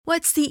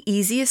What's the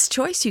easiest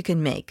choice you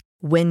can make?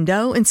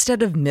 Window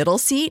instead of middle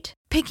seat?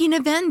 Picking a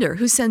vendor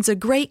who sends a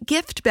great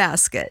gift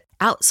basket?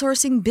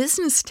 Outsourcing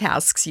business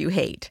tasks you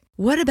hate?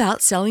 What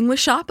about selling with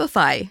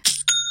Shopify?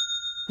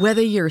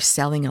 Whether you're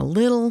selling a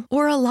little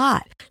or a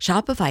lot,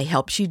 Shopify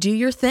helps you do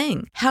your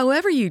thing,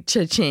 however you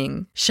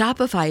cha-ching.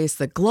 Shopify is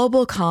the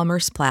global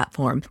commerce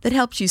platform that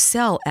helps you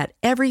sell at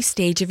every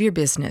stage of your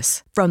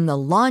business. From the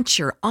launch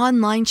your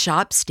online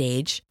shop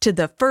stage to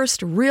the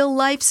first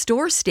real-life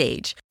store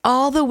stage,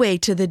 all the way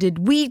to the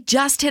did we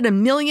just hit a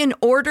million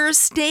orders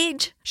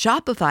stage.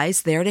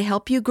 Shopify's there to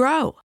help you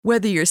grow.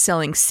 Whether you're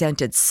selling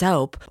scented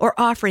soap or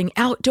offering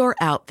outdoor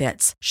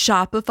outfits,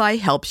 Shopify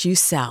helps you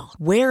sell.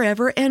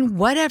 Wherever and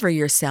whatever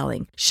you're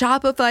selling,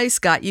 Shopify's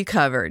got you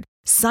covered.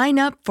 Sign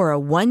up for a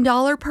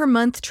 $1 per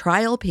month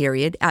trial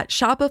period at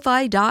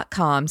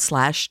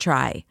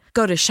shopify.com/try.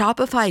 Go to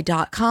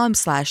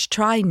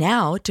shopify.com/try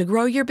now to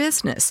grow your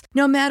business,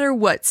 no matter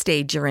what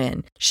stage you're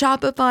in.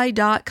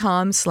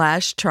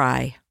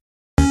 Shopify.com/try.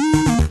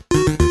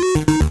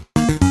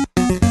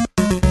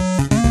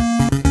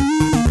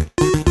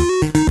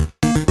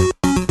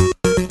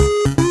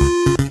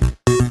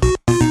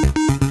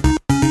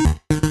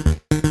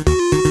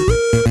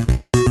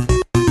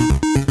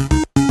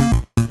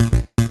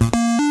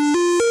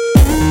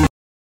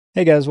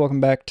 Hey guys, welcome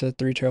back to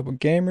Three Terrible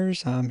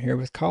Gamers. I'm here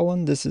with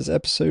Colin. This is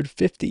episode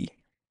 50.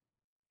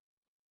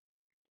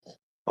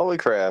 Holy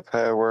crap,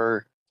 hey,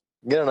 we're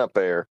getting up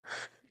there.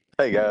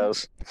 Hey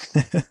guys.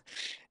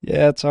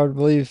 Yeah, it's hard to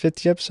believe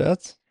 50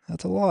 episodes.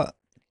 That's a lot.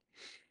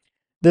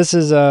 This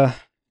is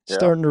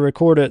starting to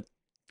record it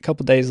a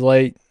couple days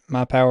late.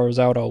 My power was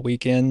out all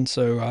weekend,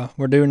 so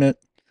we're doing it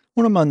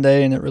on a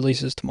Monday and it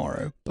releases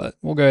tomorrow. But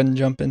we'll go ahead and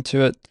jump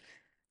into it.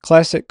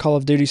 Classic Call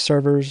of Duty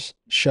servers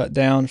shut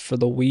down for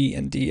the Wii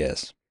and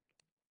DS.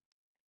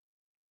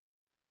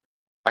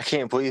 I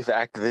can't believe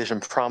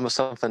Activision promised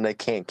something they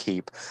can't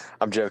keep.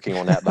 I'm joking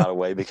on that, by the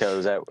way,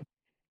 because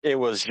it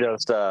was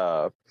just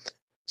so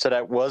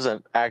that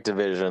wasn't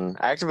Activision.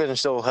 Activision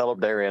still held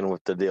up their end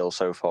with the deal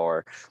so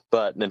far,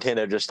 but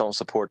Nintendo just don't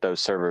support those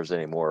servers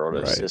anymore or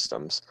those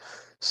systems.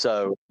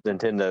 So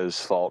Nintendo's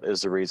fault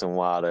is the reason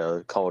why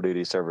the Call of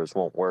Duty servers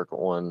won't work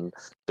on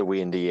the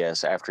Wii and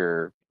DS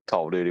after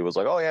Call of Duty was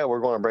like, oh yeah,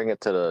 we're going to bring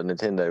it to the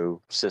Nintendo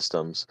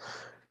systems.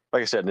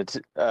 Like I said,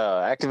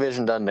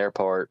 Activision done their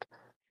part,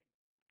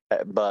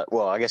 but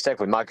well, I guess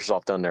technically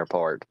Microsoft done their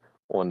part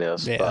on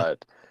this,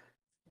 but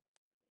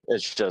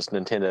it's just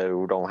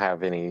Nintendo don't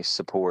have any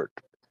support.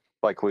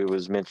 Like we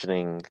was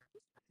mentioning,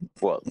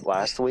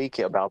 last week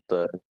about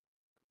the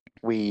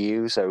Wii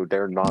U, so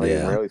they're not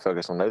even really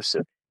focused on those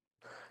systems.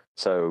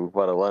 So,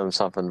 let alone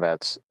something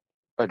that's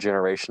a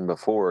generation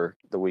before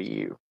the Wii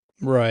U.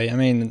 Right. I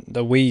mean,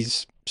 the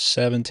Wii's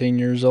 17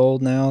 years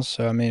old now,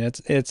 so I mean,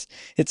 it's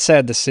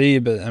sad to see,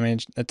 but I mean,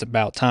 it's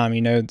about time.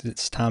 You know,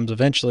 this time's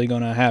eventually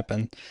going to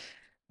happen.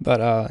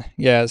 But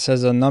yeah, it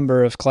says a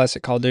number of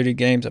classic Call of Duty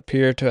games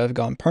appear to have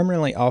gone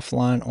permanently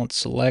offline on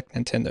select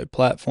Nintendo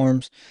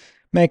platforms,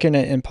 making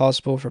it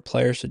impossible for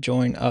players to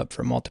join up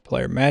for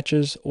multiplayer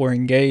matches or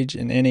engage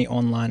in any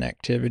online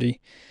activity.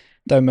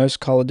 Though most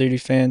Call of Duty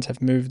fans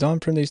have moved on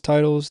from these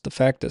titles, the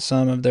fact that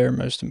some of their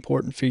most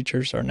important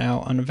features are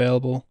now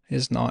unavailable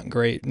is not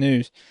great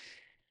news.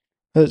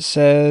 It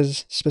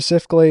says,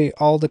 specifically,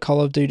 all the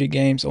Call of Duty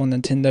games on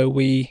Nintendo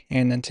Wii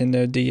and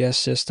Nintendo DS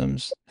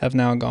systems have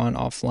now gone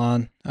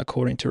offline,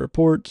 according to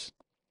reports.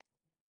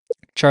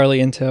 Charlie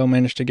Intel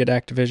managed to get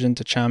Activision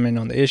to chime in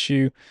on the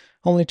issue,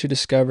 only to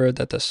discover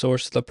that the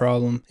source of the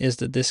problem is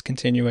the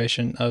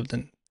discontinuation of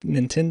the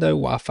Nintendo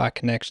Wi-Fi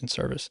connection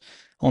service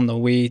on the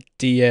Wii,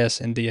 DS,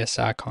 and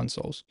DSi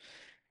consoles.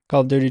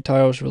 Call of Duty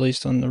titles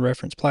released on the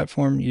reference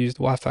platform used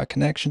Wi-Fi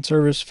connection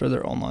service for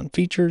their online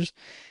features,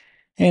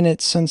 and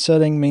its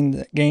sunsetting means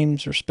that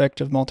games'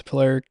 respective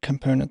multiplayer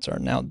components are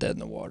now dead in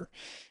the water.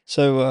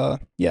 So,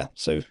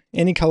 so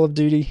any Call of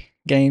Duty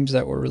games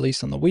that were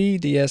released on the Wii,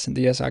 DS, and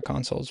DSi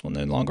consoles will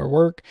no longer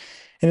work.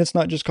 And it's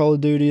not just Call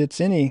of Duty,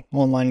 it's any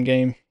online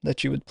game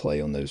that you would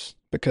play on those,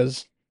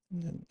 because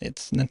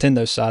it's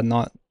Nintendo's side,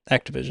 not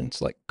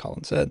Activision's, like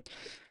Colin said.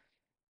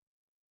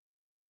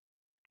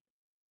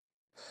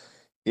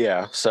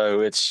 Yeah, so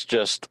it's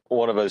just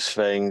one of those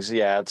things.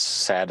 Yeah, it's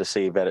sad to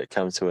see that it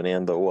comes to an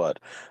end, but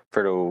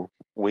for the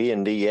Wii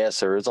and DS,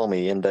 there was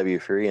only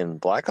MW3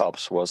 and Black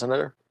Ops, wasn't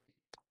there?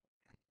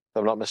 If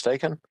I'm not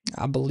mistaken.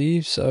 I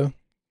believe so.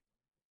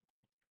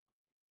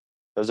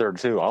 Those are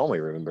two I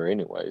only remember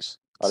anyways.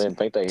 I didn't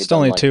think they had It's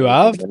only two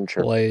I've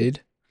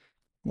played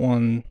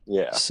on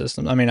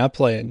system. I mean, I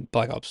played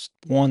Black Ops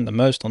 1 the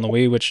most on the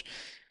Wii, which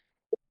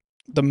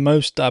the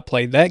most I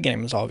played that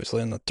game was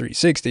obviously on the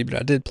 360, but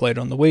I did play it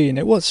on the Wii, and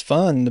it was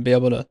fun to be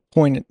able to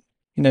point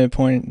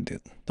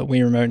the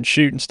Wii remote and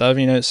shoot and stuff.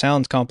 You know, it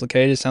sounds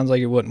complicated. It sounds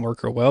like it wouldn't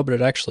work real well, but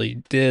it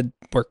actually did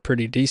work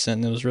pretty decent,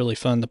 and it was really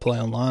fun to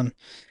play online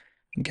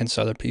against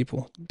other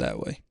people that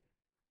way.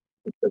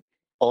 The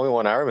only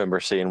one I remember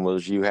seeing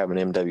was you having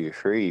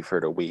MW3 for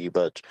the Wii,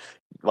 but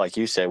like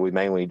you said, we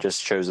mainly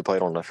just chose to play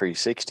it on the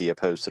 360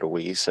 opposed to the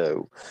Wii,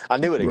 so I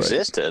knew it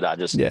existed. I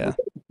just didn't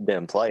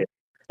didn't play it,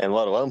 and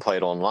let alone play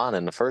it online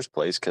in the first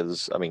place.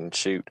 Because I mean,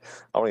 shoot,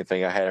 I don't even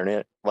think I had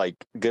internet like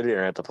good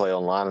internet to play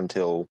online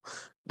until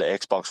the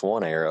Xbox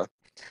One era.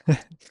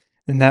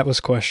 And that was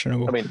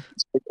I questionable. mean,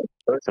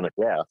 fortunate,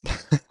 yeah.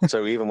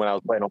 So even when I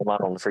was playing online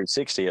on the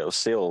 360, it was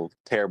still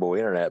terrible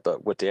internet.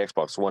 But with the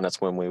Xbox One,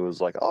 that's when we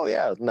was like, oh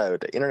yeah, no,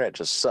 the internet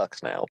just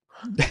sucks now.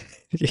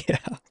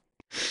 Yeah.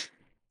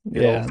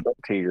 Good old Yeah.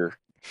 Frontier.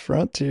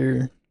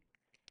 Frontier.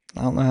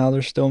 I don't know how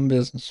they're still in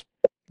business.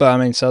 But I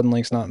mean,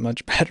 Suddenlink's not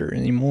much better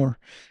anymore.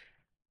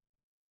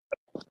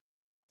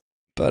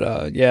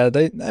 But yeah,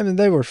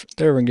 they were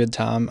a good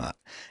time.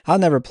 I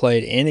never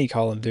played any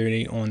Call of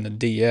Duty on the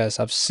DS.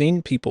 I've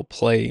seen people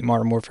play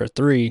Modern Warfare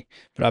 3,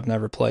 but I've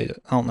never played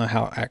it. I don't know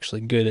how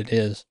actually good it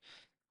is.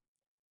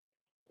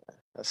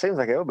 It seems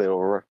like it would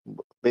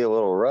be a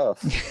little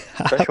rough,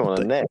 I especially would on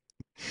the think, neck.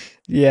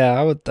 yeah,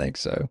 I would think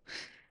so.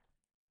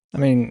 I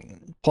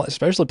mean,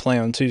 especially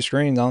playing on two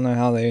screens, I don't know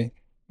how they,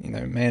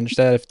 manage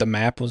that. If the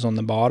map was on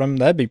the bottom,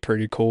 that'd be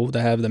pretty cool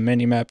to have the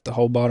mini map the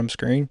whole bottom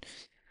screen.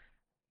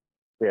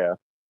 Yeah.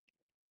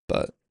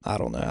 But I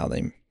don't know how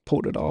they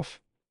pulled it off.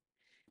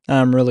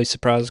 I'm really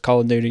surprised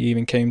Call of Duty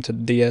even came to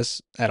the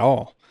DS at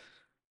all.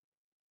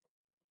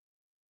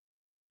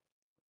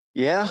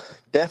 Yeah,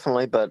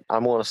 definitely. But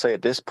I'm going to say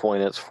at this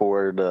point, it's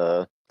for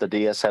the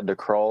DS had to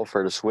crawl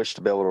for the Switch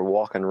to be able to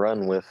walk and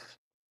run with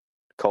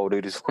Call of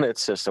Duty's on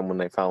its system when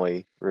they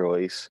finally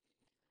release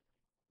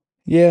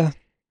Yeah,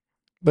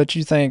 but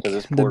you because think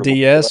it's the portable.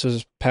 DS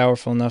was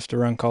powerful enough to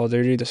run Call of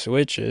Duty? The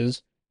Switch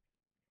is.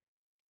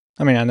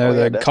 I mean, I Oh know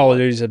yeah, the Call of definitely.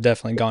 Duties have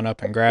definitely gone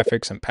up in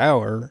graphics and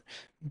power,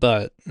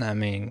 but I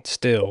mean,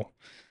 still,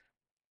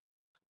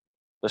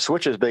 The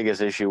Switch's biggest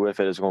issue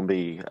with it is going to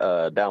be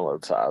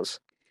download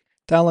size.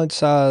 download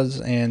size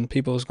and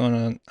people's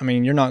gonna. I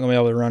mean, you're not gonna be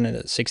able to run it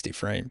at 60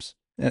 frames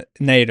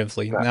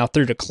natively. No. Now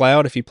through the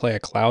cloud, if you play a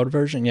cloud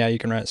version, yeah, you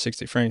can run at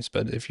 60 frames.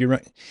 But if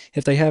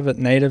they have it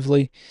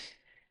natively,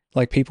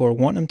 like people are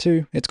wanting them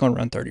to, it's gonna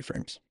run 30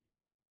 frames.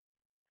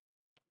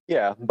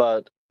 Yeah,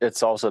 but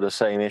it's also the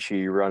same issue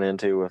you run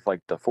into with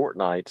like the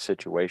Fortnite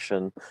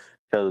situation.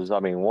 Because I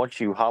mean, once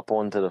you hop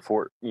onto the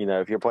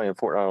if you're playing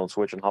Fortnite on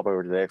Switch and hop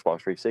over to the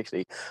Xbox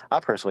 360, I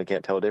personally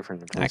can't tell the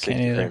difference between I can't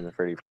 60 either. frames and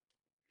 30.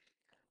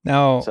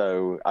 Now,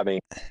 So I mean,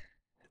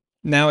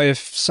 if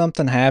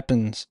something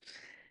happens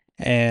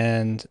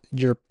and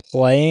you're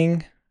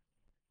playing,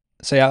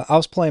 say I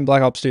was playing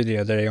Black Ops 2 the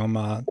other day on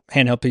my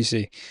handheld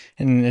PC,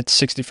 and it's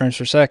 60 frames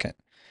per second.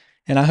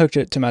 And I hooked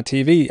it to my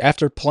TV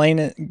after playing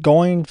it,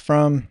 going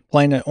from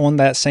playing it on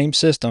that same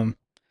system,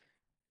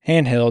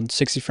 handheld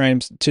 60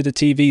 frames to the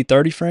TV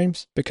 30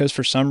 frames, because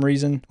for some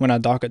reason when I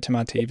dock it to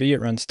my TV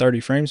it runs 30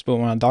 frames, but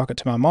when I dock it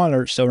to my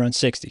monitor it still runs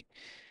 60.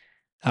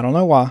 I don't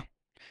know why,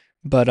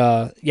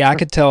 but yeah, I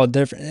could tell a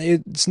difference.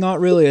 It's not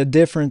really a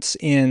difference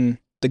in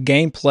the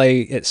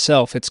gameplay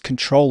itself, it's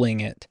controlling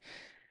it.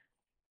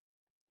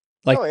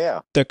 Like oh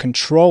yeah, the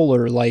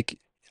controller, like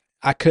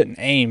I couldn't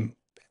aim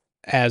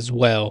as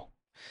well.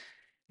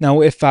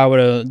 Now, if I would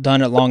have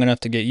done it long enough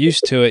to get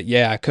used to it,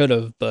 yeah, I could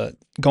have. But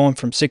going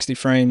from 60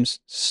 frames,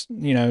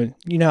 you know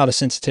how the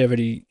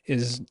sensitivity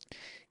is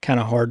kind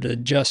of hard to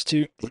adjust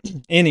to,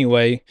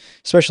 anyway,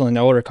 especially in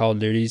the older Call of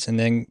Duties, and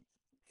then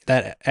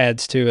that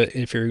adds to it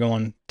if you're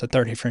going to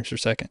 30 frames per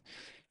second.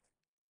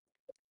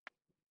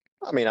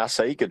 I mean, I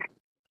say you could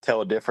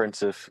tell a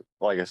difference if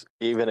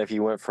even if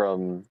you went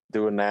from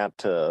doing that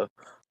to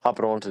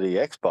hopping onto the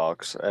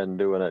Xbox and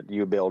doing it,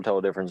 you'd be able to tell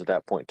a difference at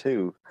that point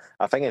too.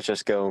 I think it's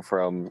just going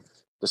from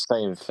the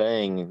same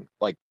thing,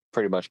 like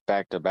pretty much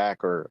back to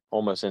back or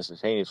almost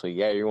instantaneously.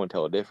 Yeah, you're going to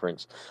tell a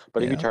difference.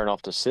 But if you Yeah. turn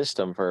off the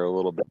system for a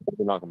little bit,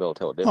 you're not going to be able to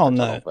tell a Oh difference.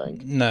 I no, don't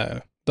think.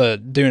 no.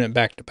 But doing it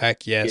back to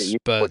back, Yeah, yes. you,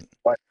 But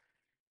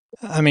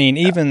I mean,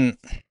 yeah, even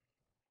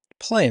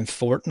playing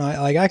Fortnite,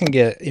 like I can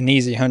get an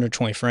easy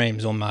 120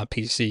 frames on my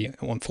PC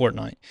on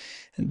Fortnite.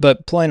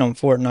 But playing on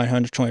Fortnite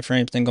 120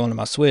 frames, then going to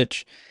my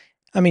Switch,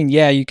 I mean,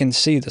 yeah, you can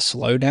see the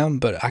slowdown,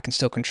 but I can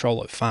still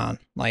control it fine.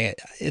 Like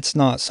it's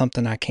not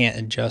something I can't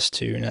adjust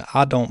to, and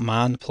I don't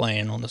mind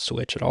playing on the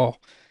Switch at all.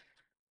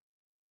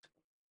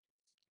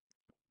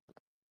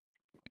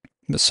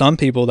 But some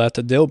people, that's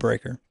a deal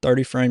breaker.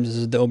 30 frames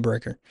is a deal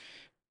breaker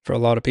for a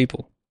lot of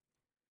people.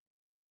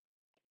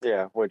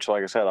 yeah. Which,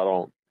 like I said, I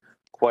don't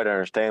quite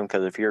understand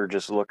because if you're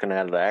just looking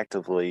at it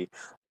actively,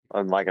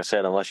 and like I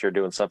said, unless you're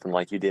doing something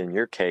like you did in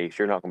your case,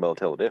 you're not going to be able to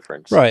tell the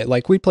difference. Right,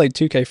 like we played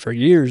 2K for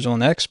years on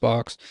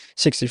Xbox,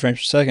 60 frames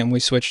per second. We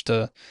switched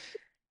to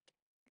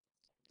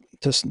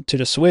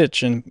the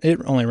Switch, and it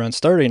only runs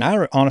 30, and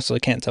I honestly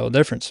can't tell the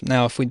difference.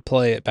 Now, if we'd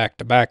play it back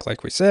to back,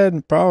 like we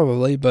said,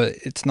 probably, but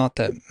it's not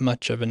that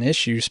much of an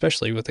issue,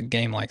 especially with a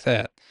game like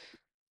that.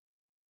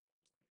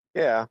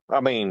 Yeah,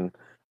 I mean,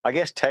 I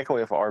guess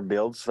technically for our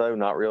builds though,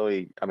 not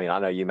really. I mean, I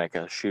know you make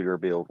a shooter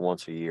build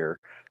once a year,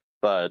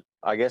 but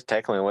I guess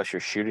technically unless you're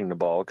shooting the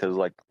ball, because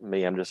like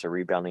me, I'm just a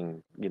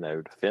rebounding,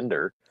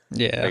 defender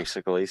Yeah,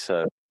 basically.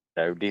 So,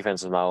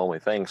 defense is my only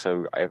thing.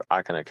 So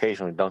I can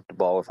occasionally dunk the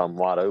ball if I'm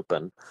wide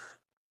open.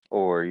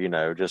 or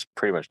just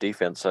pretty much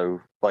defense.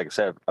 So, like I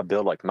said, a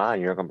build like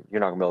mine, you're not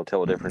gonna be able to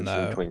tell the difference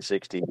No. between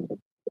 60.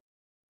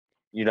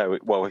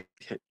 Well,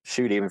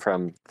 shoot, even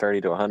from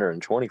 30 to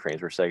 120 frames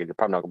per second, you're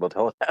probably not gonna be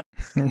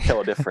able to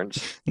tell a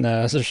difference.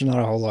 No, there's not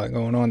a whole lot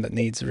going on that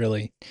needs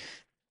really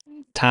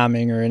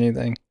timing or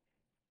anything.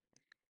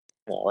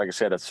 Like I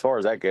said, as far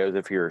as that goes,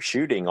 if you're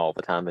shooting all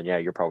the time, then yeah,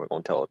 you're probably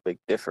going to tell a big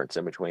difference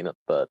in between it.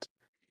 But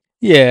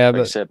Yeah, like I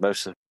but said,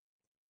 most of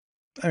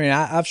I mean,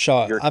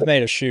 your I've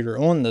made a shooter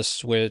on the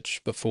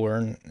Switch before,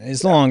 and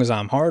as long as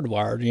I'm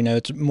hardwired,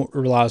 it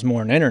relies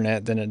more on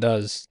internet than it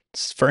does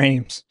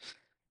frames.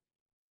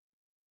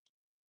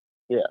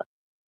 yeah,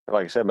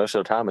 like I said, most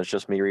of the time it's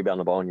just me rebounding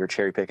the ball and you're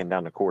cherry picking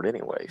down the court,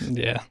 anyways.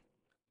 Yeah.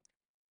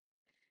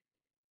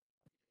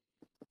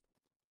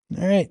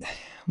 All right,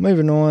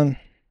 moving on.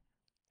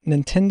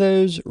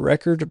 Nintendo's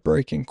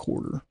record-breaking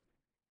quarter.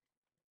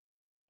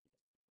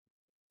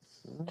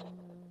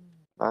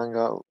 I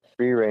got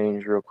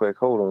rearrange real quick.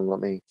 Hold on, let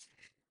me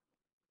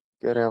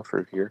get out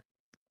through here.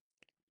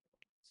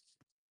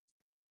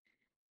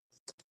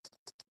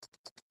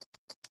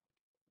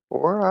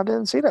 Or I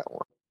didn't see that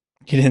one.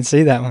 You didn't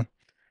see that one?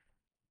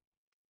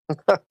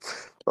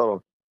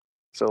 Hold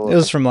on. It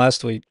was from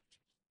last week,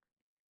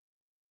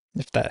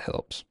 if that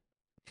helps.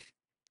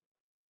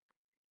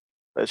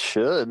 It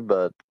should,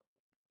 but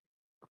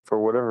for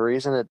whatever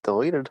reason, it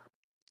deleted.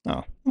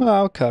 Oh, well,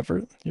 I'll cover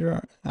it.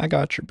 I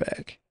got your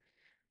back.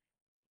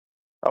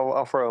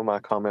 I'll throw my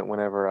comment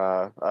whenever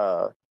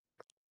I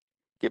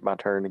get my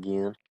turn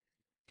again.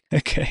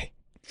 Okay.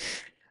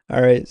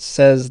 All right. It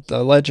says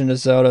The Legend of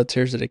Zelda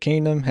Tears of the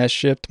Kingdom has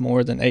shipped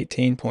more than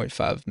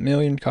 18.5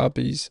 million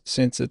copies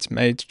since its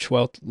May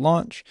 12th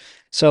launch,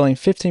 selling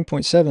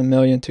 15.7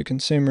 million to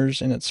consumers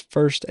in its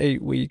first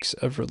 8 weeks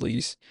of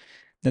release.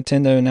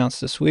 Nintendo announced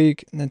this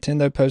week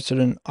Nintendo posted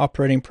an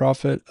operating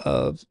profit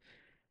of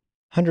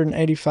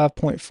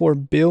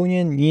 185.4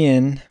 billion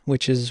yen,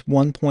 which is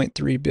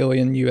 1.3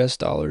 billion US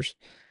dollars,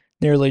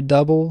 nearly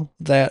double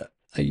that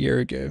a year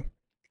ago,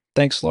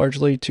 thanks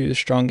largely to the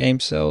strong game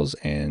sales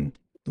and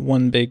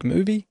one big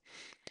movie.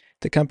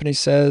 The company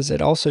says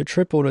it also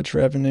tripled its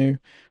revenue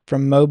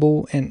from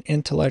mobile and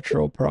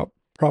intellectual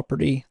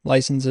property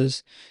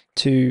licenses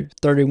to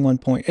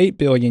 31.8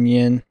 billion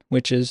yen,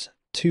 which is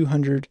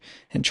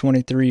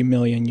 223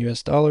 million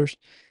US dollars,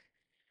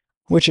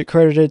 which it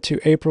credited to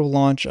April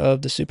launch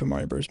of the Super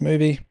Mario Bros.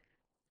 Movie.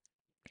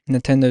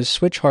 Nintendo's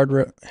Switch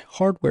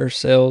hardware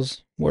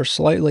sales were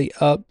slightly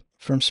up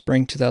from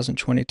spring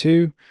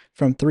 2022,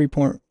 from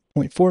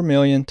 3.4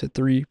 million to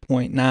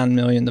 3.9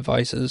 million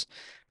devices,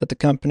 but the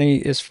company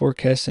is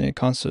forecasting a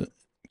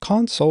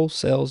console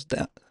sales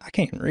down. I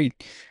can't even read.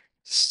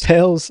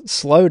 Sales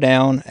slow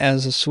down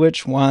as the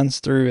Switch winds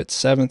through its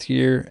 7th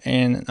year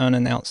and an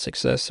unannounced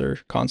successor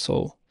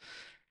console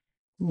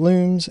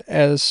looms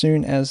as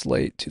soon as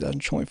late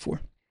 2024.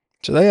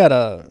 So they had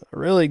a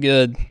really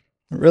good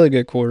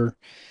quarter,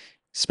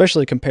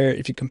 especially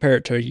if you compare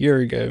it to a year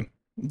ago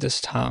this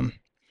time.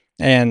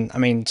 And I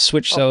mean,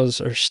 Switch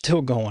sales are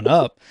still going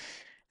up.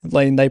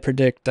 Like, they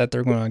predict that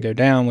they're going to go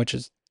down, which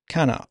is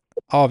kind of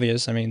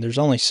obvious. I mean, there's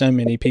only so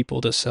many people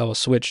to sell a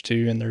Switch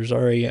to, and there's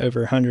already over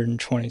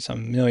 120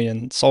 some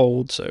million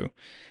sold, so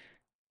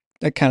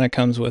that kind of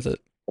comes with it.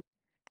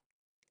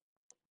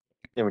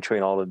 In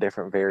between all the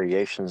different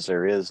variations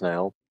there is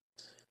now.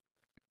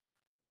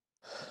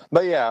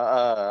 But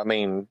yeah, I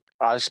mean,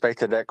 I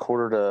expected that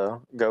quarter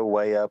to go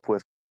way up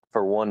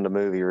for one, the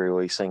movie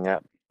releasing.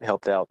 That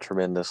helped out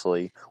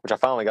tremendously, which I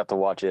finally got to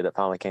watch it. It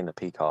finally came to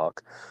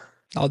Peacock.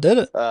 Oh, did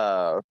it?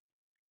 Yeah,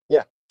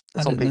 I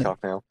it's on didn't know. Peacock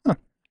now. Huh.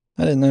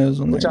 I didn't know it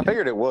was on Which there I yet.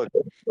 figured it would.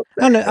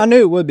 I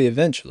knew it would be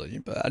eventually,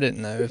 but I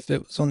didn't know if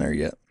it was on there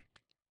yet.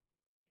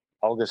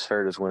 August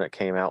 3rd is when it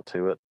came out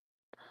to it.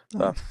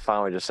 So I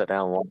finally just sat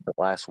down and watched it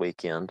last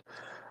weekend.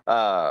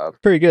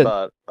 Pretty good.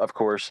 But of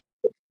course,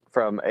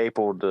 from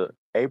April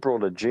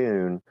to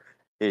June,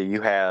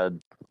 you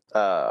had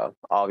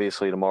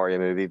obviously the Mario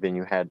movie. Then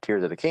you had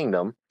Tears of the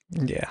Kingdom.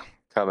 Yeah.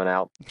 Coming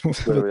out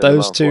with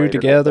those two later,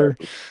 together,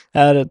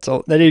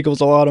 that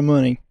equals a lot of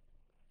money.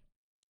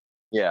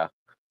 Yeah.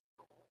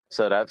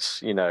 So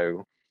that's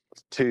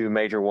two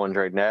major ones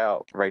right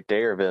now, right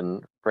there.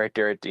 Been right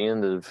there at the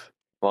end of.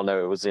 Well,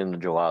 no, it was the end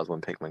of July is when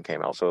Pikmin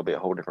came out, so it'll be a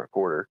whole different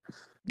quarter.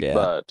 Yeah.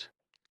 But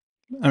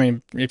I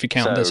mean, if you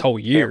count this whole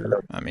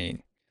year, I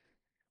mean.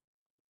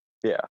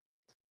 Yeah.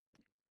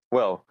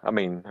 Well, I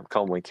mean, I'm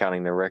calmly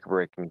counting the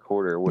record-breaking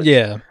quarter, which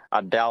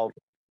I doubt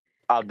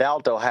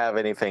they'll have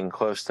anything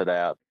close to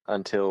that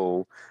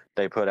until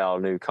they put out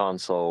a new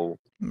console,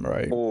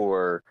 right?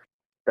 Or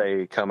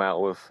they come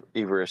out with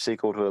either a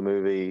sequel to a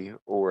movie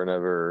or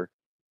another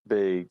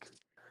big.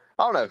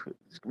 I don't know.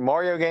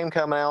 Mario game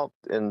come out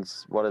in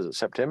what is it?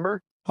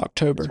 September?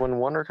 October. Is when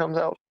Wonder comes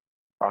out.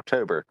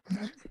 October.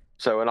 Yep.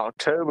 So in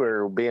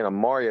October, being a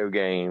Mario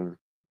game,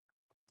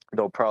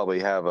 they'll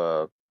probably have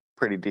a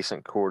pretty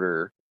decent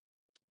quarter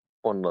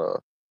on the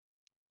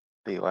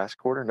last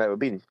quarter. No, it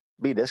would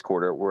be this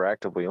quarter we're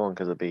actively on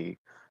because it'd be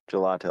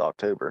July to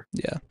October.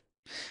 Yeah.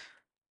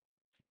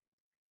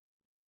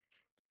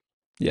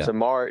 Yeah.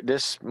 So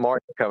this Mario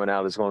coming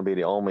out is going to be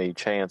the only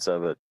chance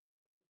of it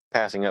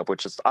passing up,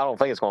 which is I don't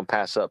think it's going to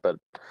pass up, but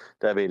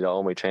that'd be the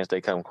only chance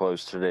they come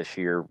close to this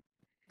year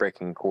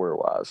breaking quarter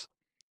wise.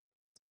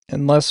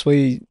 Unless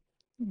I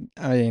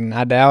mean,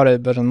 I doubt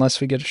it, but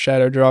unless we get a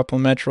shadow drop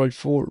on Metroid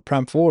 4,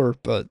 Prime 4,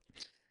 but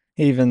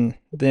even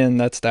then,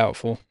 that's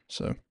doubtful.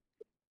 So,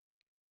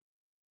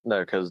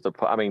 No, because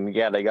I mean,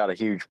 yeah, they got a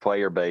huge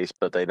player base,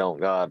 but they don't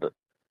got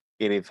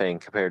anything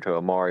compared to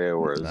a Mario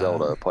or a nah,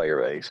 Zelda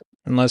player base.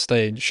 unless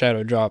they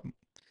shadow drop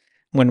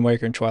Wind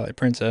Waker and Twilight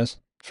Princess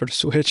for the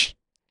Switch,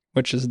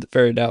 which is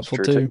very That's doubtful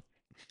true too. too,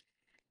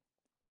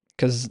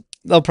 because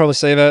they'll probably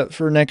save that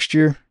for next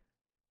year.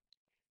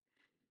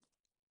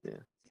 Yeah.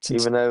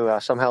 Since Even though I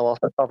somehow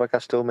lost the topic, I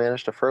still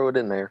managed to throw it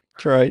in there.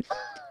 that's right.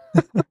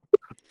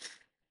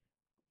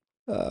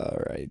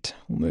 All right,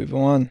 we'll move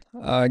on.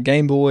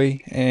 Game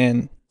Boy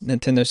and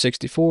Nintendo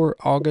 64,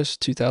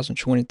 August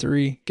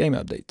 2023 game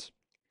updates.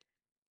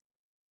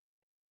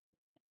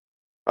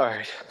 All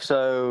right,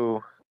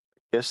 so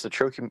I guess the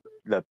Pokemon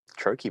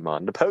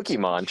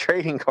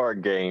trading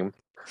card game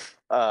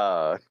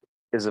uh,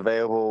 is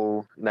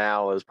available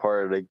now as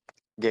part of the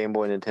Game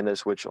Boy Nintendo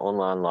Switch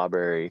online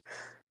library,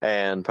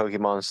 and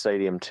Pokemon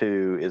Stadium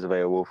 2 is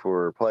available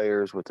for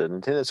players with the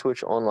Nintendo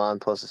Switch Online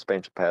Plus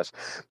Expansion Pass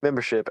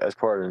membership as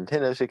part of the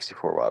Nintendo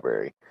 64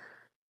 library.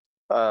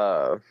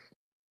 Uh,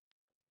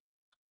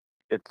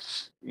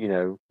 it's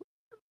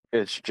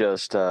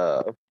just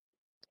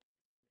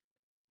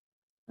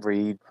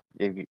read,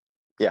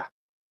 yeah.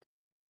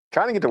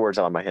 Trying to get the words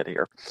out of my head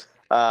here.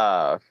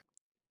 Uh,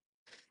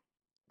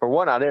 for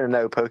one, I didn't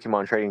know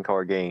Pokemon trading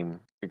card game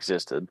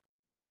existed.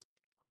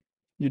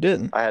 You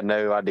didn't? I had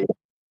no idea.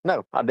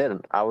 No, I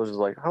didn't. I was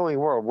like, holy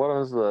world, what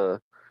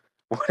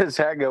is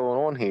that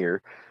going on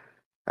here?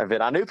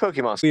 I knew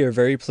Pokemon. We are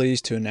very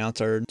pleased to announce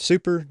our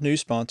super new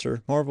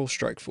sponsor, Marvel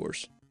Strike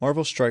Force.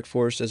 Marvel Strike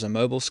Force is a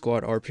mobile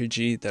squad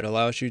RPG that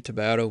allows you to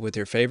battle with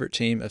your favorite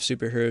team of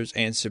superheroes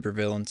and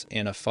supervillains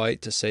in a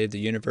fight to save the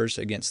universe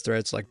against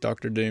threats like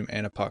Doctor Doom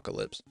and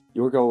Apocalypse.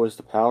 Your goal is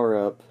to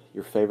power up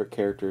your favorite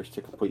characters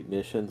to complete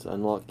missions,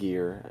 unlock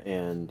gear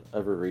and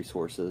other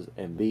resources,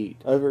 and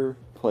beat other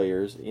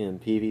players in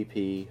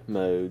PvP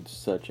modes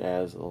such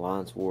as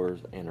Alliance Wars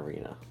and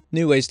Arena.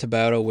 New ways to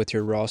battle with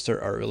your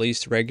roster are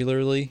released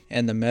regularly,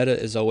 and the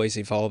meta is always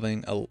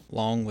evolving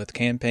along with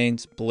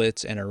campaigns,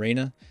 Blitz, and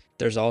Arena.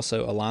 There's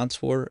also Alliance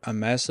War, a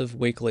massive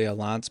weekly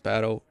alliance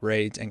battle,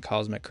 raids, and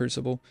Cosmic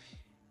Crucible,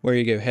 where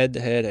you go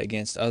head-to-head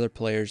against other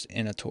players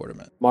in a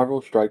tournament.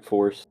 Marvel Strike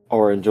Force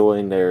are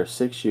enjoying their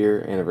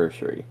 6-year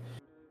anniversary.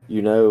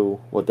 You know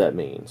what that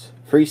means.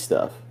 Free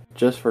stuff,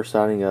 just for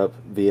signing up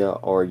via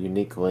our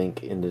unique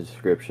link in the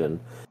description.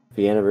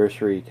 The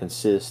anniversary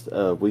consists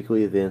of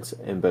weekly events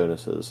and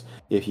bonuses.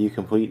 If you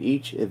complete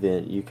each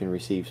event, you can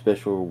receive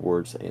special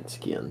rewards and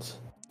skins.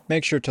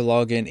 Make sure to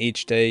log in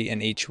each day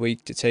and each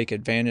week to take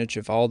advantage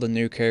of all the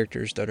new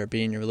characters that are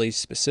being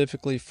released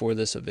specifically for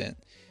this event.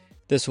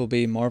 This will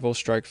be Marvel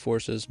Strike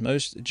Force's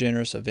most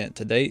generous event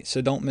to date, so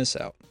don't miss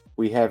out.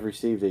 We have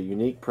received a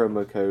unique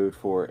promo code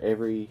for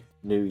every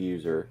new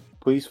user.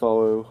 Please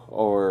follow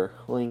our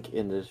link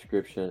in the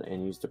description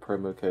and use the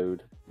promo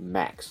code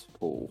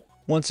MAXPOOL.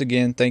 Once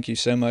again, thank you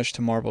so much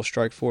to Marvel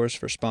Strike Force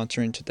for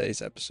sponsoring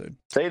today's episode.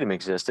 Stadium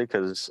existed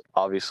because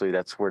obviously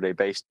that's where they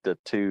based the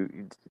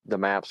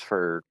maps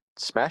for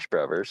Smash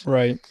Brothers.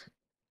 Right.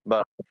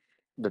 But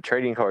the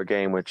trading card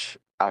game, which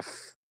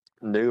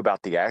knew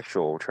about the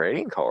actual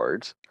trading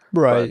cards.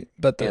 Right,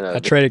 but a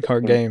trading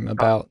card game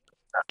about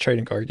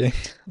trading card game.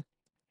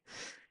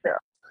 Yeah,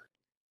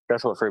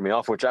 that's what threw me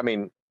off. Which I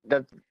mean,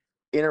 that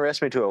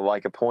interests me to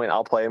a point.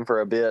 I'll play them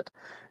for a bit,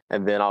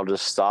 and then I'll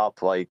just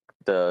stop. Like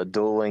the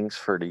Duel Links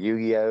for the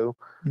Yu-Gi-Oh.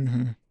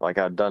 Mm-hmm. Like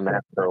I've done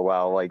that for a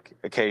while. Like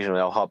occasionally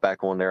I'll hop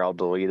back on there. I'll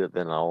delete it,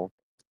 then I'll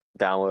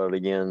download it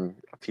again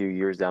a few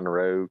years down the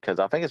road because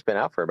I think it's been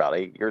out for about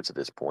 8 years at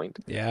this point.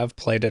 Yeah, I've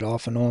played it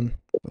off and on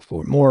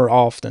before, more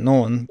off than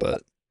on,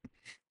 but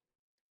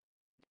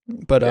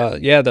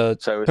the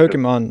So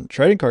Pokemon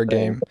trading card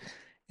game.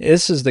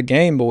 This is the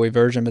Game Boy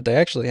version, but they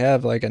actually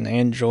have like an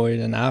Android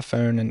and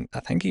iPhone, and I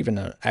think even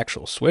an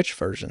actual Switch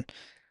version.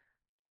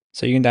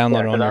 So you can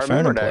download it on your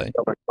phone and play.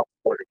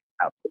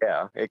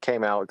 Yeah, it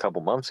came out a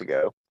couple months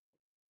ago.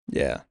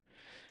 Yeah.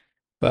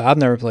 But I've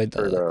never played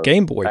the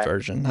Game Boy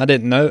version. I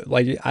didn't know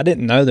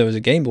there was a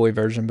Game Boy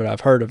version, but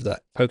I've heard of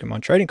the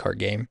Pokemon trading card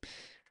game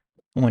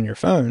on your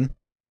phone.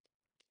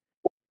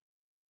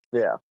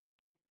 Yeah.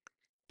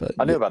 But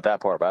I knew about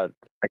that part, but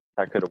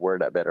I could have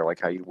worded that better,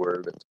 like how you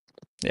worded it.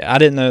 Yeah, I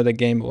didn't know the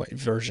Game Boy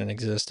version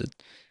existed.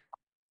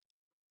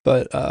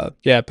 But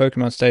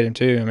Pokemon Stadium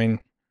 2, I mean,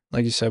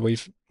 like you said,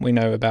 we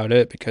know about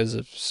it because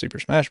of Super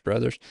Smash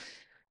Brothers.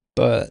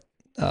 But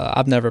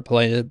I've never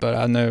played it, but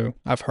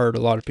I've heard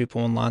a lot of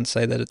people online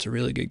say that it's a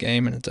really good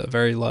game and it's a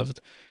very loved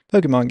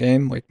Pokemon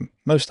game, like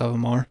most of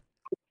them are.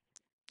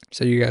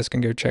 So you guys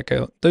can go check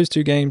out those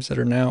two games that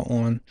are now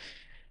on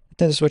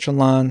Nintendo Switch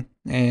Online,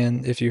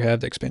 and if you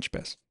have the expansion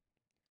pass.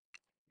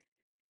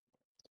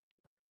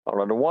 I don't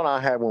know, the one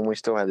I had when we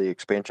still had the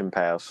expansion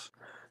pass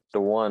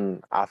the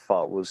one I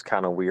thought was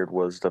kind of weird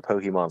was the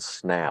Pokemon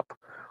Snap,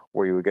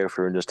 where you would go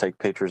through and just take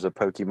pictures of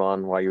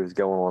Pokemon while you was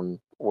going on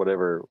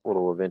whatever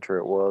little adventure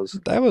it was.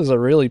 That was a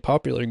really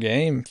popular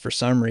game for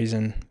some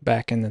reason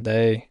back in the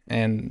day,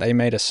 and they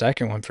made a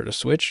second one for the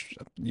Switch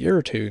a year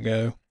or two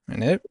ago,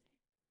 and it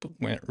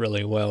went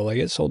really well. Like,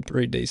 it sold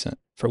pretty decent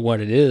for what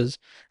it is.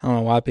 I don't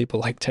know why people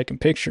like taking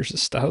pictures of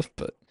stuff,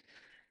 but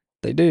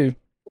they do.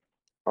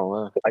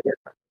 Oh,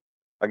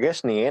 I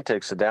guess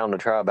Niantic's are down to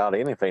try about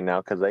anything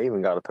now because they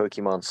even got a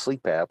Pokemon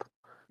Sleep app.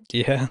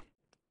 Yeah,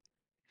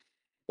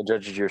 It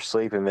judges your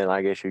sleep, and then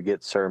I guess you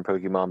get certain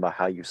Pokemon by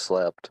how you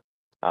slept.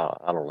 I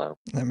don't know.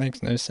 that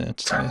makes no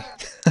sense to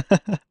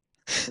me.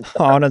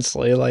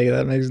 Honestly, like,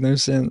 that makes no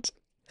sense.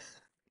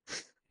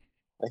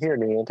 I hear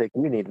Niantic,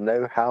 you need to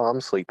know how I'm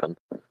sleeping.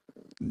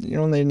 You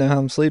don't need to know how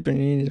I'm sleeping.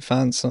 You need to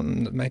find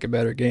something to make a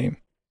better game.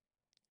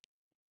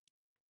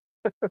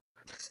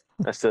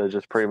 Instead of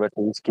just pretty much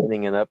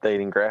reskinning and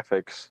updating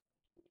graphics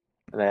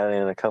and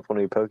adding in a couple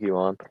new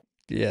Pokemon.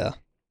 Yeah.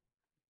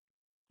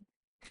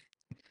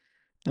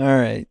 All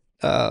right.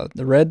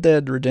 The Red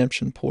Dead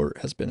Redemption port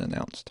has been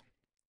announced.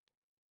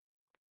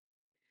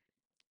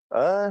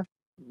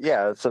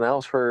 Yeah, it's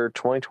announced for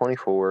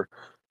 2024.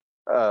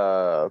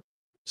 Uh,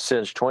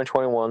 since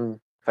 2021,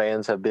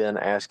 fans have been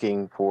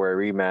asking for a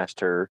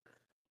remaster,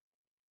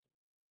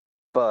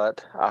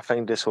 but I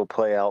think this will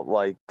play out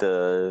like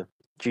the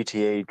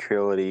GTA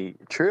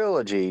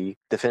trilogy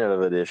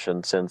definitive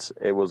edition, since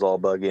it was all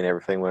buggy and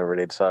everything whenever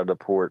they decided to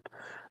port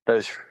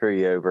those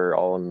three over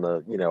on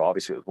the,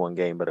 obviously it was one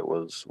game, but it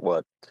was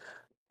what,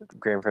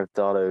 Grand Theft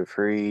Auto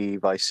 3,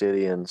 Vice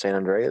City, and San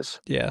Andreas.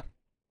 Yeah.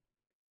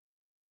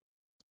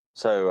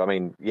 So, I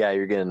mean, yeah,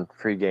 you're getting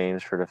free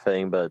games for the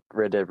thing, but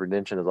Red Dead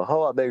Redemption is a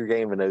whole lot bigger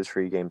game than those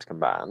free games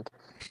combined.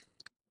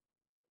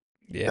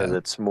 Because Yeah.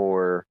 it's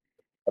more,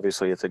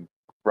 obviously, it's a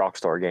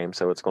Rockstar game,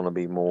 so it's going to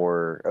be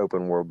more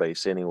open world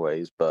based,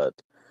 anyways. But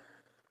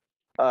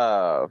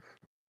uh,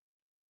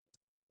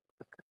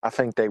 I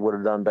think they would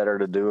have done better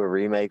to do a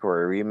remake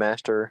or a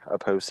remaster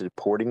opposed to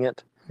porting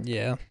it,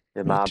 Yeah.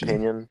 in Me my too.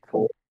 opinion.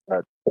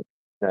 But,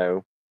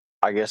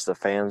 I guess the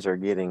fans are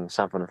getting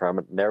something from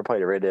it. Never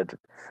played a Red Dead.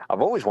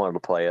 I've always wanted to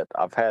play it.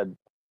 I've had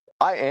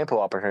ample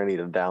opportunity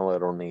to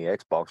download on the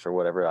Xbox or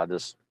whatever. I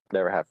just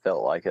never have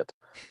felt like it.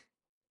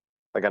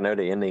 Like, I know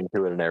the ending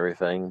to it and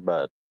everything,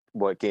 but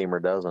what gamer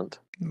doesn't?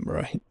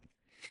 Right.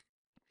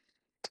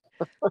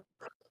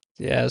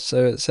 Yeah,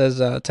 so it says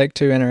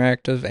Take-Two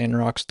Interactive and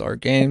Rockstar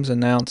Games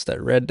announced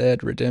that Red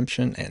Dead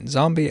Redemption and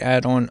zombie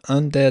add-on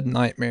Undead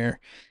Nightmare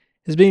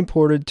is being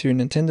ported to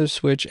Nintendo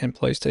Switch and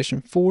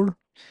PlayStation 4.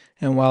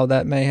 And while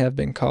that may have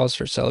been cause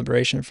for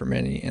celebration for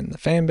many in the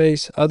fan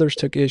base, others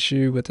took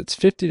issue with its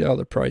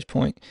 $50 price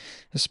point,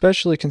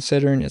 especially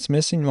considering its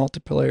missing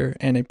multiplayer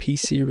and a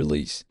PC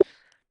release.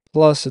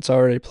 Plus, it's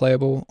already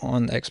playable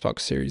on the Xbox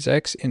Series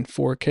X in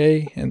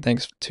 4K, and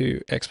thanks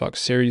to Xbox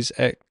Series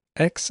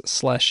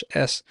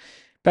X/S,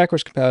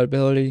 backwards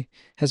compatibility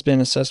has been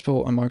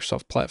accessible on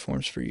Microsoft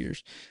platforms for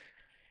years.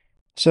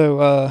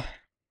 So,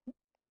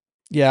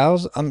 yeah,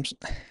 I'm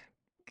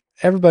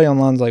everybody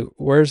online's like,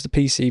 where's the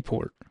PC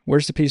port?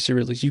 Where's the PC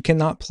release? You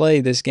cannot play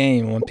this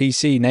game on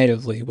PC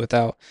natively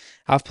without.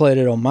 I've played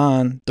it on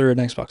mine through an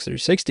Xbox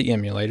 360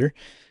 emulator,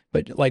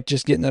 but like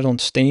just getting it on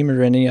Steam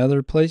or any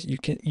other place, you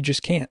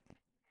just can't.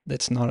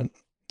 It's not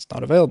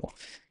available.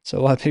 So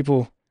a lot of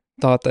people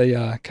thought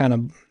they kind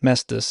of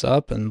messed this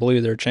up and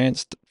blew their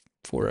chance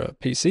for a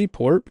PC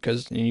port,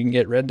 because you can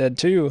get Red Dead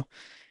 2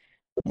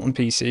 on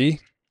PC,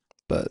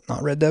 but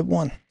not Red Dead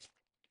 1.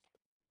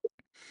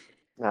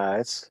 Nah,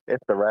 it's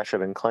the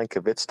Ratchet and Clank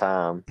of its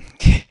time.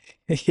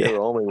 It Yeah,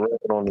 will only run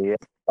on the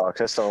Xbox.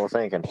 That's the only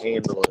thing can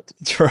handle it.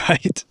 that's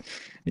right.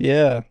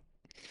 Yeah.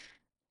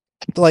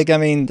 Like, I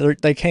mean,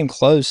 they came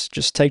close.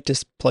 Just take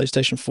this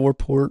PlayStation 4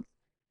 port,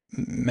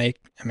 make,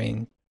 I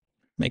mean,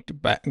 make the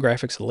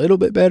graphics a little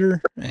bit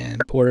better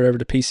and port it over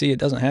to PC. It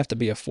doesn't have to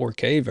be a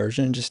 4K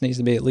version. It just needs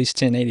to be at least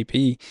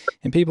 1080p,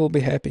 and people will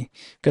be happy,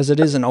 because it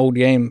is an old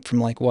game from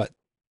like what,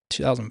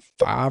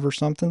 2005 or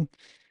something.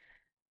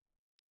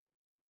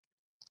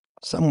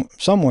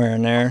 Somewhere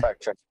in I'll there.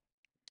 fact check.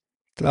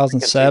 In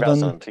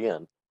 2007,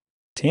 2010.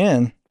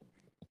 10,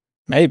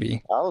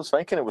 maybe. I was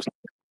thinking it was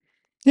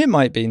It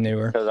might be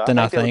newer because than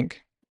I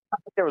think. I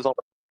think there was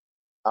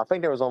I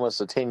think there was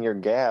almost a 10-year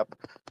gap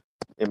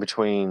in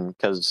between,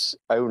 because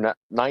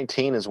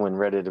 19 is when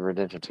Red Dead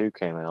Redemption 2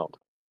 came out.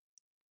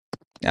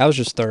 I was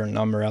just throwing a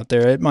number out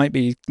there. It might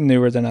be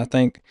newer than I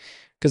think,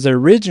 because the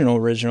original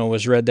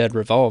was Red Dead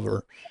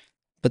Revolver,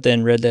 but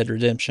then Red Dead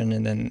Redemption,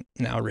 and then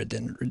now Red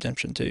Dead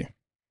Redemption 2.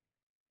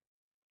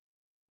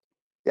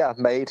 Yeah,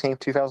 May 18th,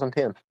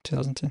 2010.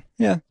 2010.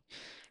 Yeah.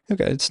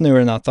 Okay, it's newer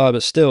than I thought,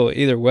 but still,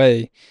 either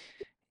way,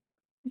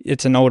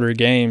 it's an older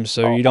game,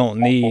 so Oh, you don't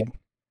need,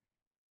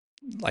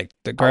 like,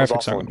 the I was graphics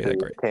off aren't one going to be too. that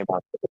great. It came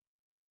out.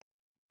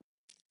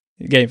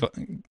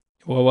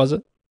 What was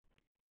it?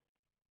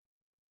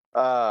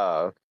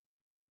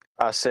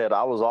 I said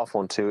I was off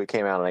one too. It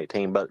came out in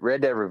 18, but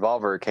Red Dead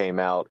Revolver came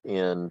out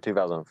in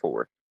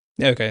 2004.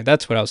 Okay,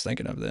 that's what I was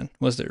thinking of then.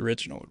 Was the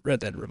original Red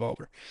Dead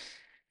Revolver.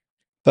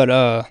 But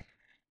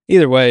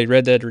either way,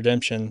 Red Dead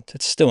Redemption,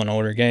 it's still an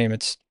older game.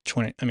 It's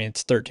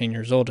 13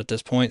 years old at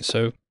this point,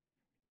 so it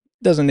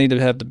doesn't need to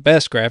have the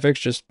best graphics,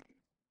 just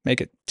make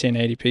it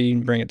 1080p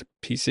and bring it to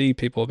PC,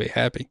 people will be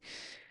happy.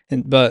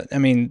 But I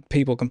mean,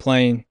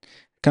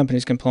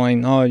 companies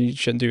complain, oh, you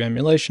shouldn't do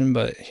emulation,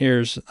 but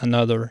here's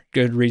another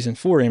good reason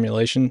for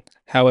emulation.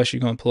 How else are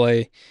you going to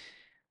play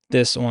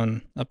this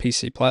on a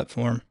PC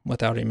platform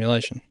without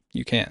emulation?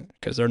 You can't,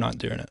 because they're not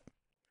doing it.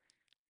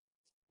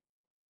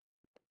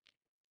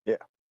 Yeah.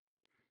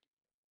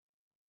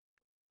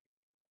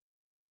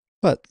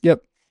 But,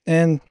 yep.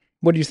 And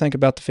what do you think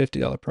about the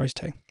 $50 price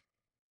tag?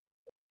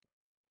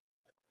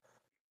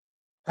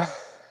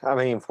 I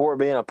mean, for it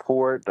being a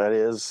port, that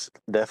is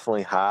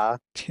definitely high.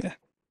 Yeah.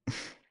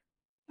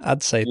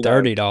 I'd say You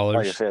know,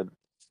 like I $30. said,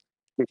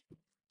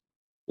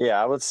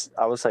 yeah, I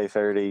would say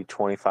 30,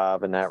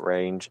 25 in that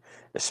range,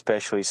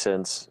 especially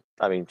since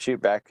I mean,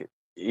 shoot back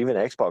even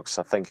Xbox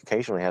I think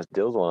occasionally has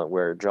deals on it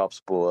where it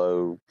drops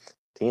below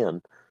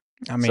 10.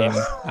 I So mean,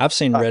 I've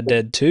seen Red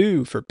Dead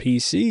 2 for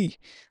PC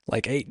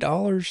like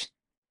 $8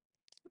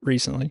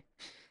 recently.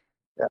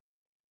 yeah.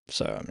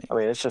 So, I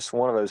mean, it's just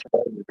one of those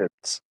things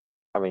that's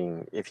I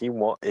mean, if you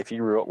want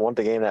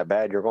the game that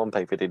bad, you're going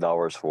to pay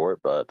 $50 for it,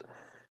 but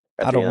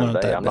at I the don't end of want the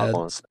it day, that I'm not bad.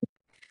 going to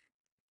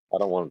I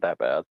don't want it that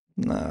bad.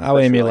 No, I'll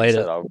Especially like I emulate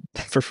said,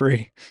 it for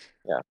free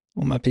yeah.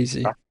 on my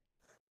PC.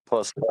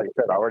 Plus, like I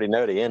said, I already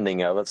know the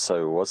ending of it,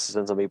 so what's the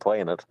sense of me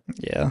playing it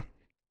Yeah,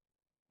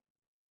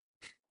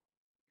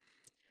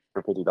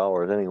 for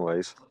 $50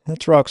 anyways?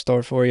 that's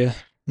Rockstar for you.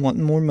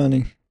 Wanting more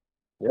money.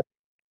 Yep.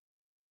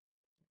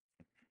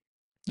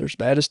 They're as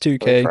bad as They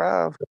 2K,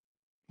 try.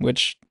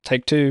 which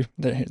Take-Two,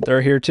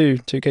 they're here too.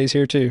 2K's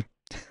here too.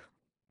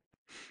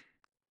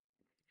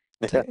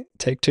 Yeah.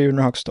 Take-Two and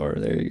Rockstar,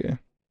 there you go.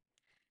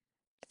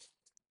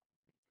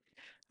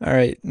 All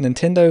right,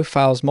 Nintendo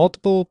files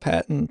multiple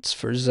patents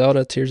for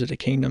Zelda Tears of the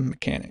Kingdom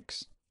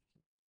mechanics.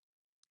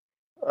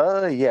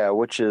 Yeah,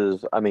 which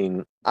is, I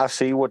mean, I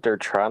see what they're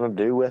trying to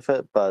do with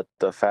it, but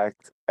the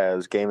fact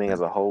as gaming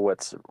as a whole,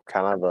 it's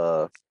kind of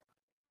a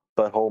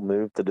butthole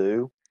move to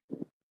do.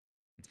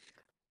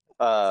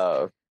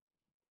 Uh,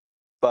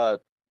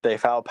 but they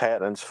filed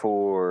patents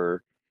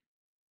for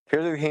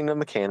Tears of the Kingdom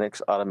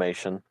mechanics,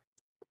 automation.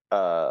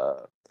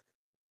 Uh,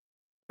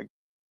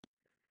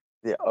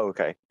 yeah,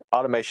 okay.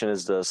 Automation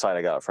is the site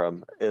I got it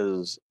from.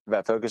 Is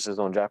that focuses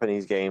on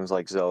Japanese games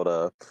like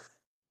Zelda.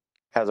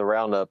 Has a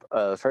roundup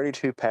of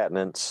 32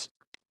 patents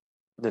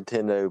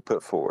Nintendo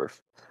put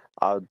forth.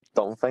 I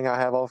don't think I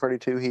have all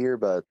 32 here,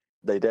 but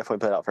they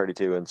definitely put out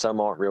 32, and some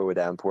aren't really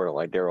that important.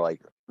 Like they're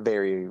like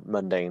very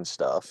mundane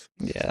stuff.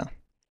 Yeah,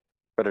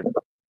 But it's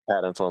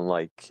patents on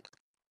like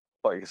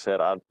I said,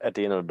 at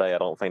the end of the day, I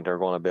don't think they're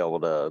going to be able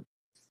to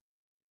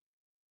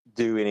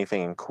do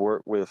anything in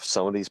court with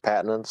some of these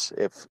patents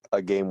if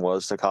a game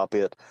was to copy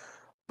it.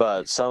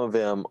 But some of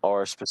them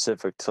are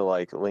specific to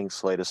like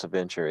Link's latest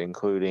adventure,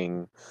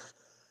 including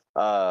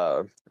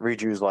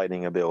Riju's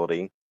lightning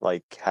ability,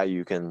 like how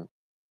you can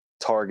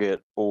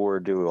target or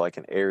do like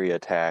an area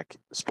attack.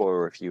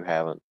 Spoiler if you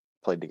haven't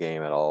played the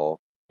game at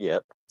all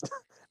yet.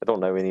 I don't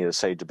know any of the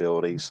Sage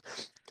abilities,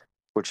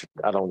 which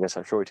I don't guess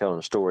I'm sure telling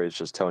the story is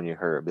just telling you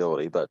her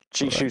ability, but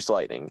she right. shoots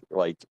lightning.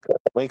 Like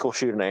Link will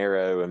shoot an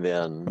arrow and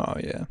then Oh,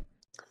 yeah.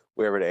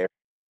 wherever the arrow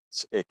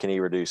is, it can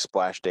either do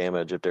splash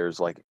damage if there's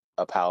like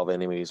a pile of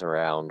enemies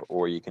around,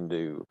 or you can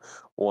do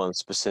one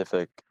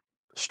specific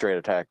straight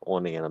attack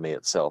on the enemy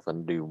itself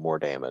and do more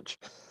damage.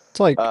 It's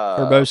like Uh,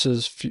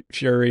 Urbosa's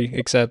Fury,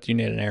 except you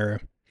need an arrow.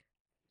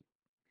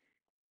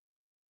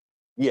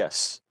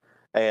 yes,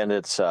 and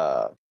it's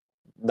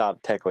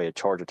not technically a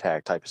charge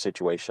attack type of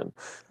situation.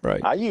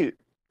 Right.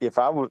 If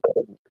I would,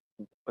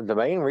 the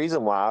main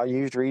reason why I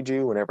used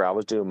Riju whenever I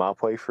was doing my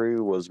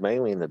playthrough was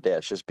mainly in the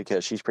deaths, just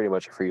because she's pretty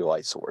much a free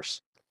light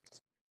source,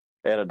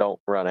 and it don't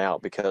run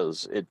out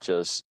because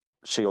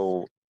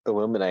she'll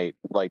illuminate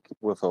like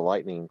with a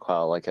lightning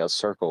cloud, like a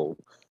circle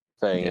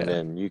thing, and Yeah.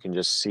 then you can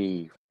just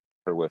see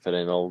her with it,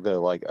 and it'll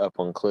go like up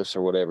on cliffs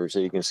or whatever, so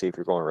you can see if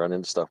you're going to run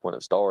into stuff when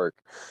it's dark.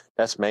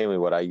 That's mainly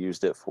what I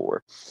used it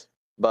for,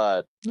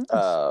 but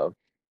Nice.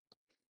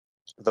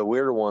 the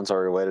weirder ones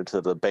are related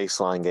to the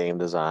baseline game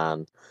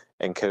design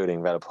and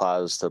coding that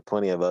applies to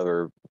plenty of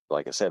other,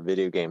 like I said,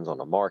 video games on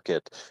the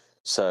market.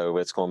 So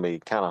it's going to be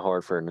kind of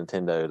hard for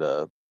Nintendo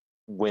to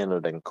win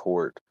it in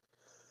court.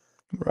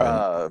 Right.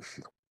 Uh,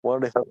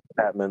 one of the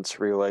patents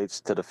relates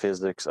to the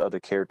physics of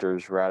the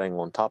characters riding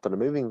on top of the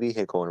moving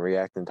vehicle and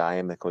reacting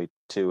dynamically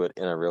to it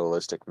in a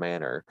realistic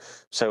manner.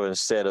 So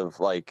instead of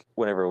like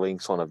whenever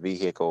Link's on a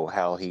vehicle,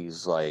 how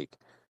he's like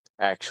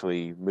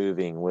actually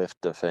moving with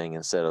the thing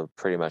instead of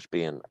pretty much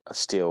being a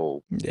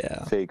still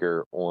Yeah.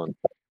 figure on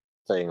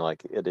thing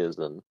like it is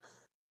in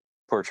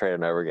portrayed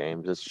in other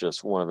games. It's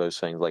just one of those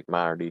things like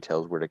minor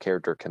details where the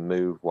character can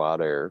move while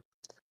they're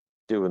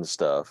doing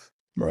stuff.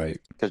 Right.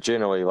 Because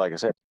generally, like I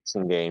said,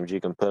 in games, you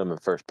can put them in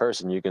first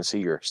person. You can see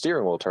your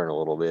steering wheel turn a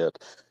little bit.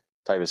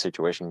 type of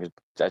situation. 'Cause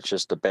that's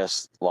just the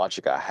best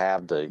logic I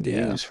have to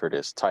Yeah. use for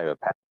this type of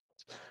pattern.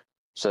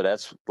 So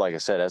that's, like I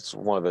said, that's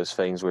one of those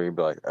things where you'd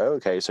be like, oh,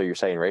 okay, so you're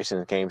saying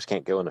racing games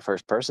can't go into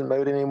first person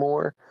mode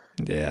anymore?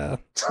 Yeah.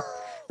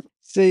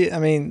 See, I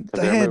mean, Because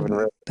they're moving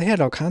around. they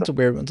had all kinds of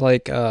weird ones,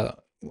 like the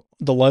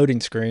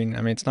loading screen.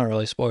 I mean, it's not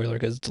really a spoiler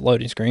because it's a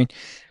loading screen,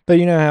 but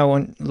you know how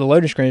when the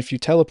loading screen, if you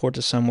teleport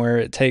to somewhere,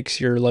 it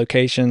takes your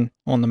location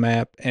on the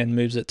map and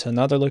moves it to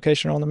another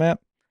location on the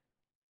map.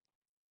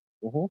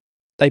 Mm-hmm.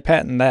 They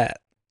patent that.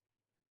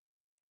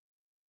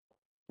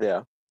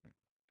 Yeah.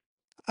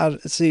 I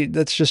see.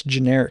 That's just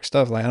generic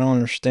stuff. Like I don't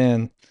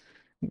understand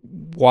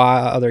why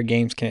other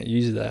games can't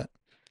use that.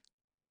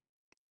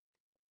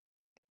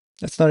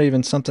 That's not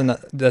even something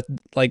that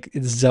like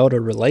is Zelda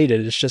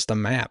related. It's just a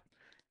map.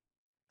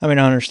 I mean,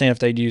 I understand if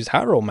they'd use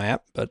Hyrule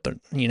map, but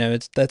you know,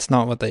 that's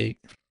not what they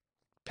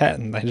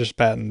patent. They just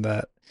patent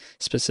that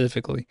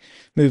specifically,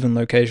 moving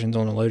locations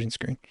on a loading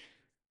screen.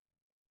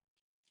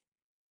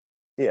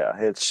 Yeah,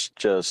 it's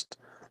just,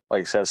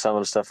 like I said, some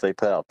of the stuff they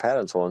put out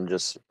patents on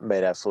just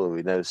made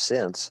absolutely no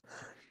sense.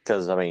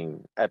 Because, I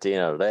mean, at the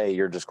end of the day,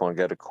 you're just going to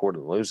go to court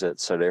and lose it.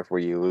 So, therefore,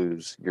 you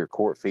lose your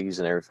court fees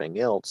and everything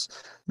else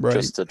Right.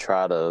 just to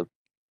try to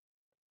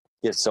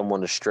get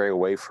someone to stray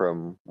away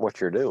from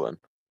what you're doing.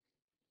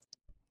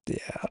 Yeah,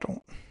 I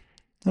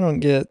don't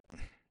get.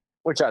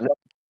 Which I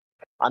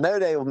know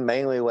they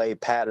mainly lay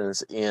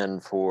patents in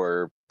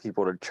for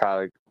people to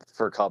try to,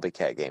 for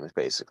copycat games,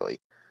 basically.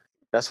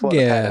 That's what the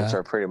patents Yeah.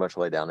 are pretty much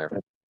laid down there.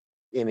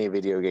 Any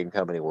video game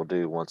company will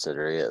do once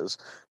there is.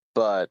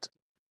 But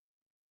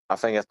I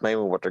think that's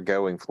mainly what they're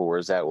going for,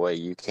 is that way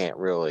you can't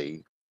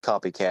really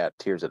copycat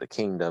Tears of the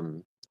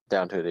Kingdom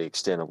down to the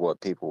extent of what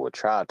people would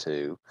try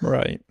to.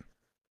 Right.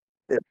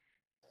 Yeah.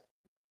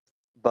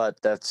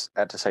 But that's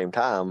at the same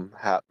time,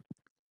 how,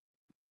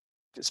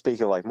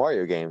 speaking of like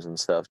Mario games and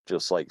stuff,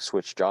 just like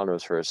switch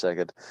genres for a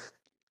second.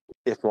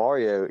 If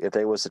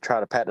they was to try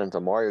to patent a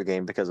Mario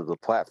game because of the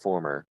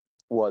platformer,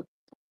 what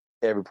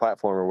every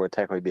platformer would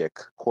technically be a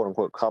quote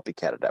unquote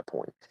copycat at that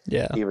point,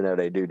 Yeah. even though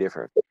they do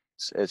different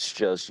things. It's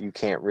just you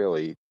can't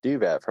really do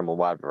that from a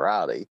wide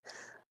variety.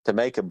 To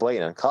make a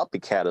blatant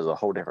copycat is a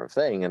whole different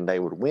thing, and they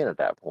would win at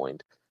that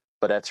point.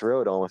 But that's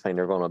really the only thing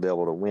they're going to be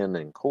able to win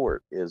in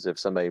court is if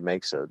somebody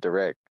makes a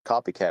direct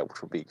copycat,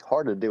 which would be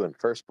hard to do in the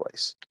first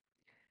place.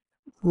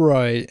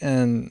 Right.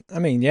 And I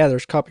mean, yeah,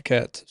 there's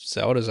copycat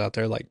Zeldas out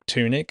there like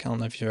Tunic. I don't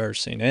know if you've ever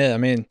seen it. I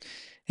mean,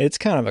 it's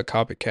kind of a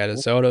copycat of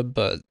Zelda,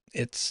 but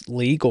it's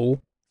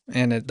legal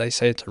and they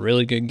say it's a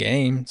really good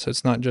game. So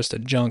it's not just a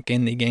junk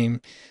indie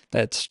game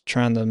that's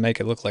trying to make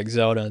it look like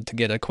Zelda to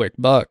get a quick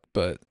buck,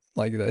 but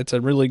like it's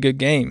a really good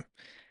game.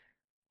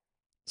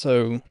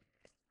 So,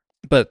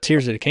 but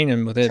Tears of the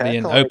Kingdom with it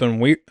being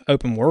Technically,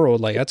 open world,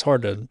 like that's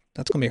going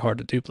to be hard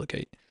to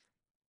duplicate.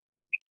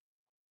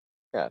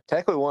 yeah,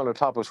 technically one of the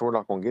topics we're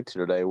not going to get to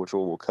today, which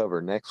we'll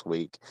cover next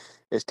week,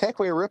 is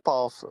technically a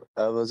ripoff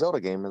of a Zelda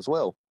game as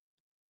well.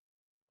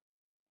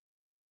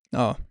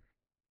 Oh,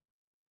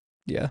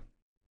 yeah.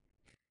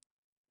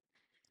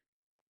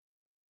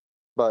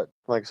 But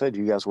like I said,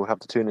 you guys will have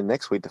to tune in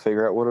next week to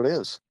figure out what it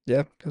is.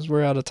 Yeah, because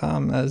we're out of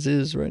time as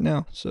is right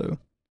now. So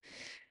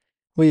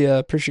we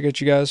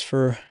appreciate you guys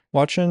for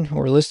watching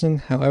or listening,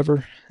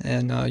 however.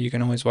 And you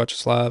can always watch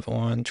us live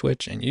on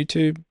Twitch and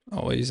YouTube,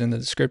 always in the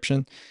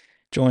description.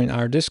 Join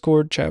our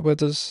Discord, chat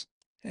with us,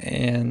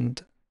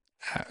 and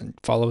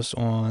follow us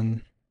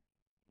on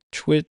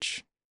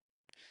Twitch,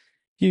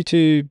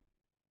 YouTube,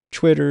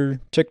 Twitter,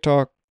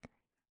 TikTok,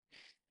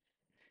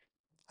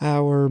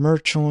 our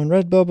merch on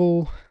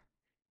Redbubble.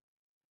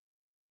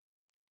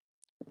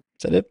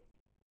 Is that it?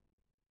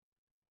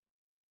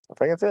 I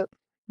think that's it.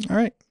 All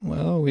right.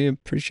 Well, we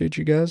appreciate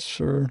you guys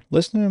for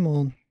listening.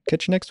 We'll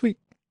catch you next week.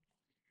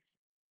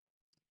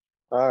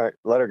 All right.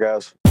 Later,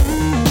 guys.